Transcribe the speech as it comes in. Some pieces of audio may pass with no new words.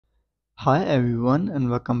Hi everyone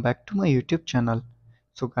and welcome back to my YouTube channel.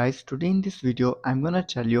 So guys, today in this video I'm gonna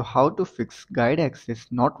tell you how to fix guide access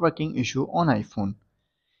not working issue on iPhone.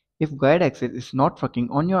 If guide access is not working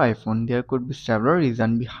on your iPhone, there could be several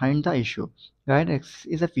reasons behind the issue. Guide access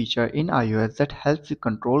is a feature in iOS that helps you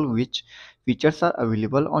control which features are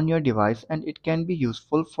available on your device, and it can be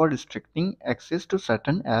useful for restricting access to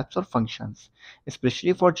certain apps or functions,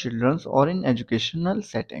 especially for children or in educational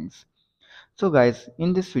settings. So guys,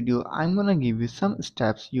 in this video, I'm gonna give you some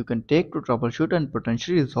steps you can take to troubleshoot and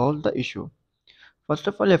potentially resolve the issue. First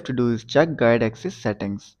of all, you have to do is check guide access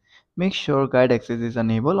settings. Make sure guide access is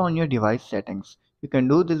enabled on your device settings. You can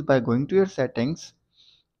do this by going to your settings,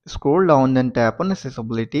 scroll down, then tap on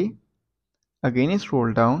accessibility. Again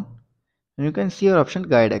scroll down and you can see your option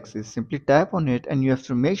guide access. Simply tap on it and you have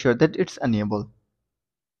to make sure that it's enabled.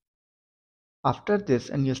 After this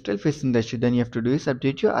and you're still facing the issue, then you have to do is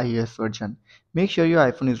update your iOS version. Make sure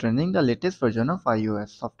your iPhone is running the latest version of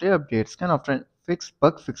iOS. Software updates can often fix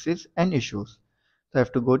bug fixes and issues. So you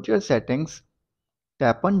have to go to your settings,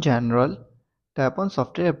 tap on general, tap on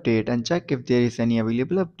software update and check if there is any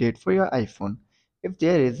available update for your iPhone. If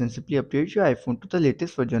there is, then simply update your iPhone to the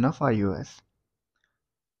latest version of iOS.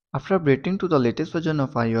 After updating to the latest version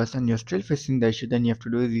of iOS and you're still facing the issue, then you have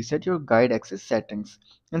to do is reset your guide access settings.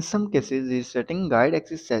 In some cases, resetting guide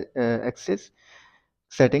access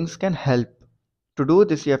settings can help. To do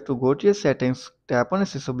this, you have to go to your settings, tap on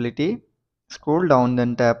accessibility, scroll down,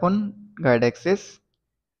 then tap on guide access,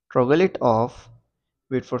 toggle it off,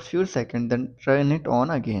 wait for a few seconds, then turn it on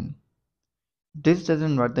again. If this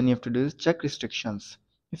doesn't work, then you have to do is check restrictions.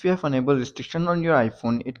 If you have enabled restriction on your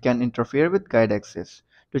iPhone, it can interfere with guide access.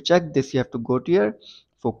 To check this, you have to go to your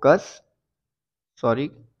focus,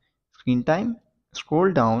 sorry, screen time,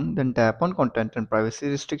 scroll down, then tap on content and privacy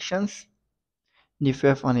restrictions. If you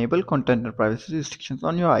have enabled content and privacy restrictions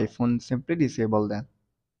on your iPhone, simply disable them.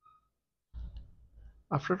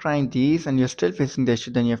 After trying these and you're still facing the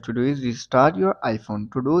issue, then you have to do is restart your iPhone.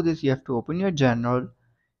 To do this, you have to open your general,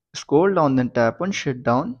 scroll down, then tap on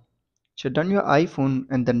shutdown. Shut down your iPhone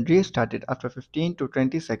and then restart it after 15 to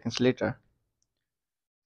 20 seconds later.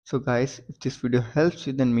 So guys, if this video helps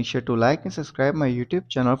you, then make sure to like and subscribe my YouTube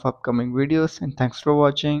channel for upcoming videos, and thanks for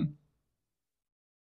watching.